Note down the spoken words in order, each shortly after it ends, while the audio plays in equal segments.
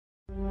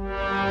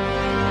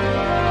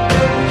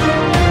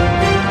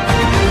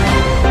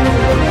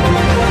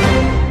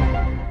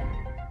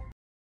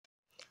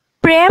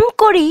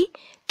কৰি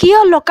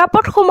কিয়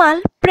লকাপত সোমাল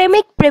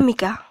প্ৰেমিক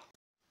প্ৰেমিকা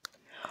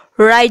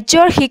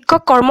ৰাজ্যৰ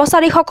শিক্ষক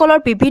কৰ্মচাৰীসকলৰ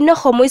বিভিন্ন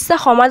সমস্যা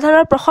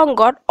সমাধানৰ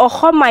প্ৰসংগত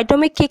অসম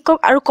মাধ্যমিক শিক্ষক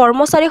আৰু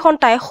কৰ্মচাৰী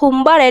সন্থাই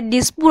সোমবাৰে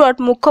দিছপুৰত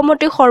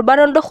মুখ্যমন্ত্ৰী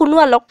সৰ্বানন্দ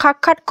সোণোৱালক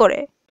সাক্ষাৎ কৰে।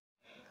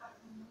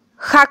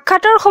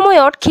 সাক্ষাতৰ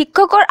সময়ত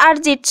শিক্ষকৰ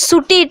আৰ্জিত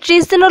ছুটি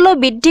 30 দিনলৈ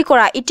বৃদ্ধি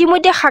কৰা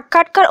ইতিমধ্যে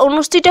সাক্ষাৎকাৰ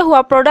অনুষ্ঠিত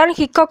হোৱা প্ৰধান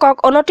শিক্ষকক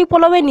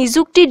অনতিপলমে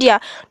নিযুক্তি দিয়া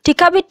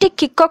ঠিকাভিত্তিক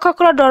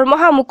শিক্ষকসকলৰ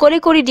দৰমহা মুকলি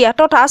কৰি দিয়া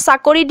তথা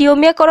চাকৰি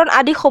নিয়মীয়াকৰণ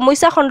আদি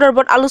সমস্যা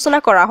সন্দৰ্ভত আলোচনা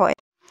কৰা হয়।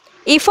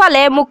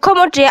 ইফালে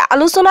মুখ্যমন্ত্ৰীয়ে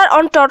আলোচনাৰ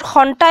অন্তত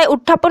সন্থাই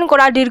উত্থাপন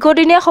কৰা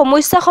দীৰ্ঘদিনীয়া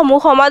সমস্যাসমূহ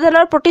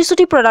সমাধানৰ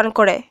প্ৰতিশ্ৰুতি প্ৰদান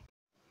কৰে।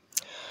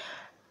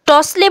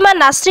 তছলিমা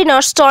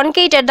নাছৰিনৰ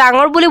স্তনকেইটা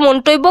ডাঙৰ বুলি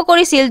মন্তব্য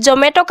কৰিছিল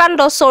জমেট' কাণ্ড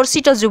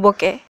চৰ্চিত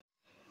যুৱকে।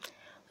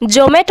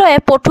 জমেট'য়ে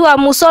পঠোৱা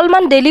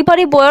মুছলমান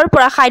ডেলিভাৰী বয়ৰ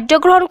পৰা খাদ্য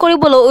গ্ৰহণ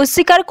কৰিবলৈ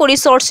অস্বীকাৰ কৰি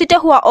চৰ্চিত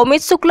হোৱা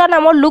অমিত শুক্লা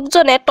নামৰ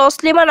লোকজনে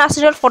তছলিমা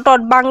নাছৰিনৰ ফটোত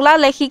বাংলা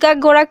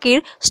লেখিকাগৰাকীৰ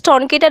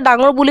স্তনকেইটা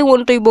ডাঙৰ বুলি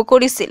মন্তব্য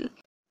কৰিছিল।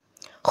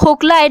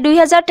 শুক্লাই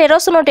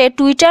 2013 চনতে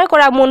টুইটাৰ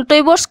কৰা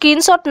মন্তব্যৰ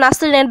স্ক্ৰীনশ্বট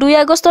নাছৰিনে 2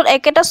 আগষ্টত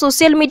একেটা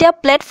ছ'চিয়েল মিডিয়া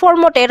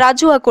প্লেটফৰ্মতে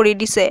ৰাজহুৱা কৰি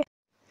দিছে।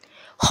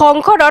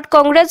 সংসদত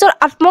কংগ্ৰেছৰ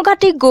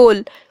আত্মঘাতী গ'ল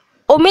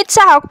অমিত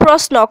শ্বাহক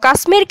প্ৰশ্ন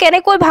কাশ্মীৰ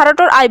কেনেকৈ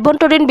ভাৰতৰ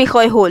আভ্যন্তৰীণ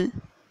বিষয় হ'ল।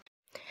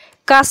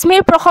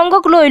 কাশ্মীৰ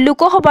প্ৰসংগক লৈ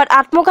লোকসভাত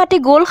আত্মঘাতী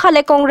গ'ল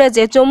খালে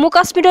কংগ্ৰেছে জম্মু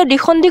কাশ্মীৰৰ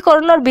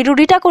দ্বিখণ্ডীকৰণৰ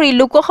বিৰোধিতা কৰি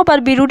লোকসভাত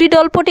বিৰোধী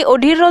দলপতি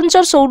অধীৰ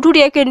ৰঞ্জন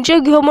চৌধুৰীয়ে কেন্দ্ৰীয়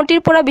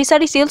গৃহমন্ত্ৰীৰ পৰা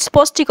বিচাৰিছিল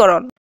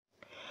স্পষ্টীকৰণ।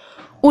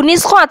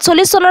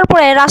 1948 চনৰ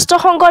পৰাই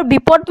ৰাষ্ট্ৰসংঘৰ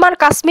বিপদমান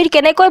কাশ্মীৰ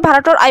কেনেকৈ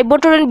ভাৰতৰ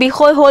আভ্যন্তৰীণ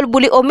বিষয় হ'ল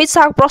বুলি অমিত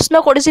শ্বাহক প্ৰশ্ন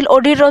কৰিছিল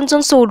অধীৰ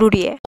ৰঞ্জন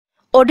চৌধুৰীয়ে।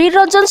 অধীৰ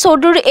ৰঞ্জন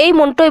চৌধুৰীৰ এই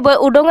মন্তব্যই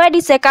উদঙাই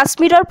দিছে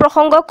কাশ্মীৰৰ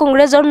প্ৰসংগ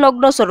কংগ্ৰেছৰ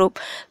নগ্ন স্বৰূপ।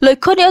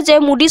 লক্ষণীয় যে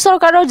মোদী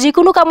চৰকাৰৰ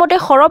যিকোনো কামতে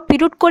সৰব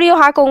বিৰোধ কৰি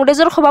অহা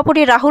কংগ্ৰেছৰ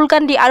সভাপতি ৰাহুল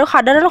গান্ধী আৰু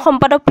সাধাৰণ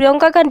সম্পাদক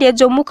প্ৰিয়ংকা গান্ধীয়ে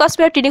জম্মু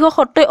কাশ্মীৰৰ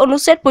 370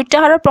 অনুচ্ছেদ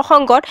প্ৰত্যাহাৰৰ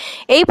প্ৰসংগত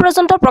এই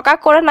পৰ্যন্ত প্ৰকাশ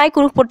কৰা নাই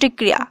কোনো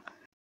প্ৰতিক্ৰিয়া।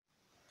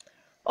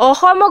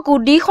 অসমকো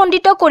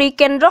দ্বিখণ্ডিত কৰি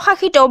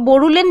কেন্দ্ৰশাসিত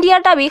বড়োলেণ্ড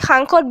দিয়াৰ দাবী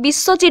সাংসদ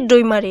বিশ্বজিৎ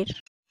দৈমাৰীৰ।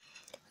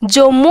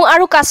 জম্মু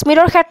আৰু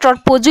কাশ্মীৰৰ ক্ষেত্ৰত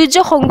প্ৰযোজ্য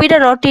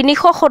সংবিধানৰ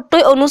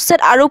 370 অনুচ্ছেদ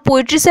আৰু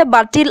 35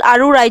 বাতিল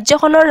আৰু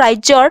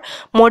ৰাজ্যৰ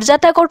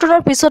মৰ্যাদা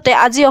কৰ্তনৰ পিছতে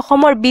আজি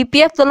অসমৰ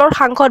BPF দলৰ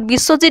সাংসদ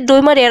বিশ্বজিৎ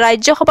দৈমাৰীয়ে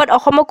ৰাজ্যসভাত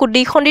অসমকো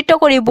দ্বিখণ্ডিত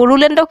কৰি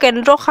বড়োলেণ্ডক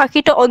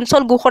কেন্দ্ৰশাসিত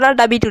অঞ্চল ঘোষণাৰ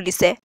দাবী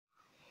তুলিছে।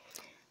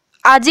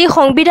 আজি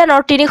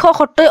সংবিধানৰ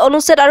 370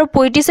 অনুচ্ছেদ আৰু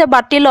 35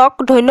 বাতিলক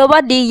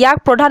ধন্যবাদ দি ইয়াক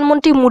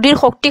প্ৰধানমন্ত্ৰী মোদীৰ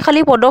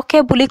শক্তিশালী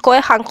পদক্ষেপ বুলি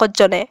কয়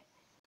সাংসদজনে।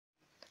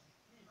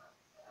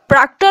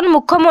 প্ৰাক্তন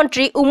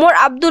মুখ্যমন্ত্ৰী উমৰ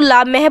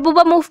আব্দুল্লাহ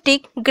মেহবুবা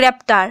মুফতিক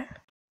গ্ৰেপ্তাৰ।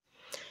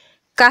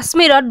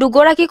 কাশ্মীৰত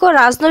দুগৰাকীকৈ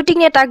ৰাজনৈতিক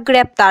নেতাক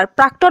গ্ৰেপ্তাৰ।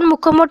 প্ৰাক্তন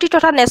মুখ্যমন্ত্ৰী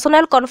তথা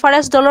নেশ্যনেল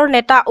কনফাৰেন্স দলৰ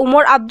নেতা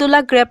উমৰ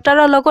আব্দুল্লাহ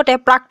গ্ৰেপ্তাৰৰ লগতে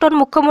প্ৰাক্তন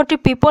মুখ্যমন্ত্ৰী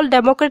পিপল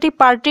ডেমক্ৰেটিক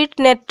পাৰ্টিৰ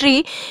নেত্ৰী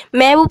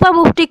মেহবুবা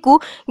মুফতিকো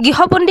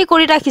গৃহবন্দী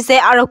কৰি ৰাখিছে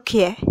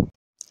আৰক্ষীয়ে।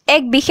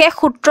 এক বিশেষ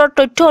সূত্ৰৰ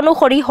তথ্য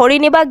অনুসৰি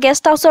হৰিনিবাস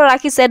গেষ্ট হাউচত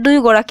ৰাখিছে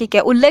দুয়োগৰাকীকে।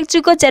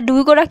 উল্লেখযোগ্য যে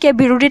দুয়োগৰাকীয়ে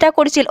বিৰোধিতা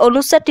কৰিছিল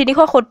অনুচ্ছেদ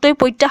 370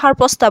 প্ৰত্যাহাৰ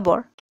প্ৰস্তাৱৰ।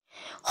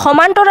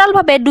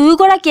 সমান্তৰালভাৱে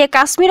দুয়োগৰাকীয়ে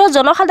কাশ্মীৰৰ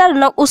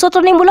জনসাধাৰণক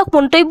উচতনিমূলক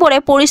মন্তব্যৰে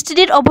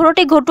পৰিস্থিতিত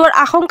অৱনতি ঘটোৱাৰ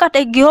আশংকাতে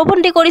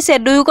গৃহবন্দী কৰিছে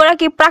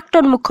দুয়োগৰাকী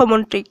প্ৰাক্তন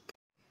মুখ্যমন্ত্ৰীক।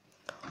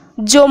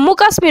 জম্মু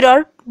কাশ্মীৰৰ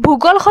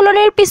ভূগোল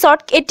সলনিৰ পিছত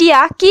এতিয়া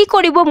কি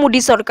কৰিব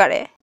মোদী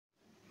চৰকাৰে।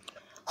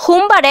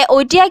 সোমবাৰে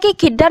ঐতিহাসিক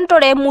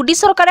সিদ্ধান্তৰে মোদী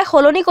চৰকাৰে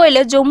সলনি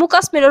কৰিলে জম্মু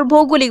কাশ্মীৰৰ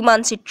ভৌগোলিক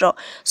মানচিত্ৰ।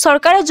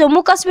 চৰকাৰে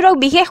জম্মু কাশ্মীৰক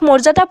বিশেষ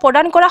মৰ্যাদা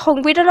প্ৰদান কৰা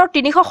সংবিধানৰ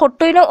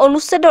 370 নং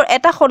অনুচ্ছেদৰ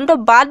এটা খণ্ড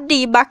বাদ দি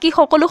বাকী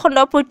সকলো খণ্ড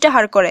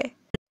প্ৰত্যাহাৰ কৰে।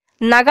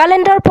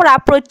 নাগালেণ্ডৰ পৰা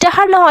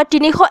প্ৰত্যাহাৰ নহয়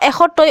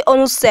 371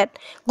 অনুচ্ছেদ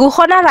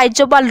ঘোষণা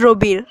ৰাজ্যপাল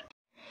ৰবিৰ।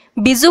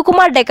 বিজু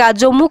কুমাৰ ডেকা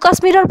জম্মু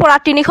কাশ্মীৰৰ পৰা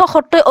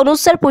 370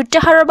 অনুচ্ছেদ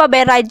প্ৰত্যাহাৰৰ বাবে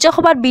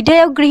ৰাজ্যসভাত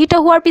বিধেয়ক গৃহীত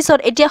হোৱাৰ পিছত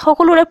এতিয়া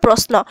সকলোৰে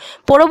প্ৰশ্ন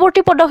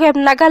পৰৱৰ্তী পদক্ষেপ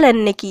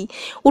নাগালেণ্ড নেকি।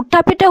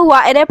 উত্থাপিত হোৱা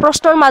এনে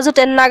প্ৰশ্নৰ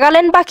মাজতে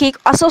নাগালেণ্ডবাসীক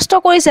আশ্বস্ত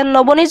কৰিছে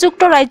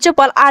নৱনিযুক্ত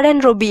ৰাজ্যপাল RN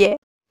ৰবিয়ে।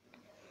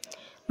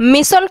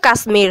 মিছন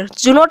কাশ্মীৰ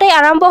জুনতেই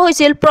আৰম্ভ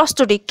হৈছিল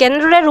প্ৰস্তুতি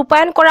কেন্দ্ৰৰে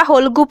ৰূপায়ণ কৰা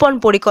হ'ল গোপন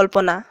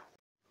পৰিকল্পনা।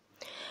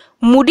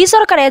 মোদী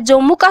চৰকাৰে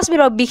জম্মু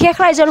কাশ্মীৰক বিশেষ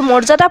ৰাজ্যৰ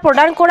মৰ্যাদা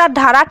প্ৰদান কৰা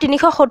ধাৰা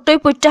 370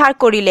 প্ৰত্যাহাৰ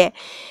কৰিলে।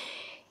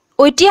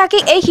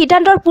 ঐতিহাসিক এই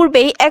সিদ্ধান্তৰ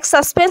পূৰ্বেই এক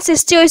ছাছপেন্স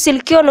সৃষ্টি হৈছিল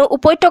কিয়নো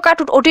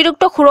উপত্যকাটোত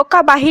অতিৰিক্ত সুৰক্ষা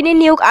বাহিনী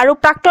নিয়োগ আৰু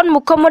প্ৰাক্তন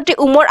মুখ্যমন্ত্ৰী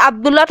উমৰ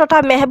আব্দুল্লাহ তথা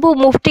মেহবুব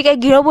মুফতিকে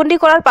গৃহবন্দী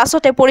কৰাৰ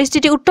পাছতে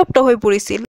পৰিস্থিতি উত্তপ্ত হৈ পৰিছিল।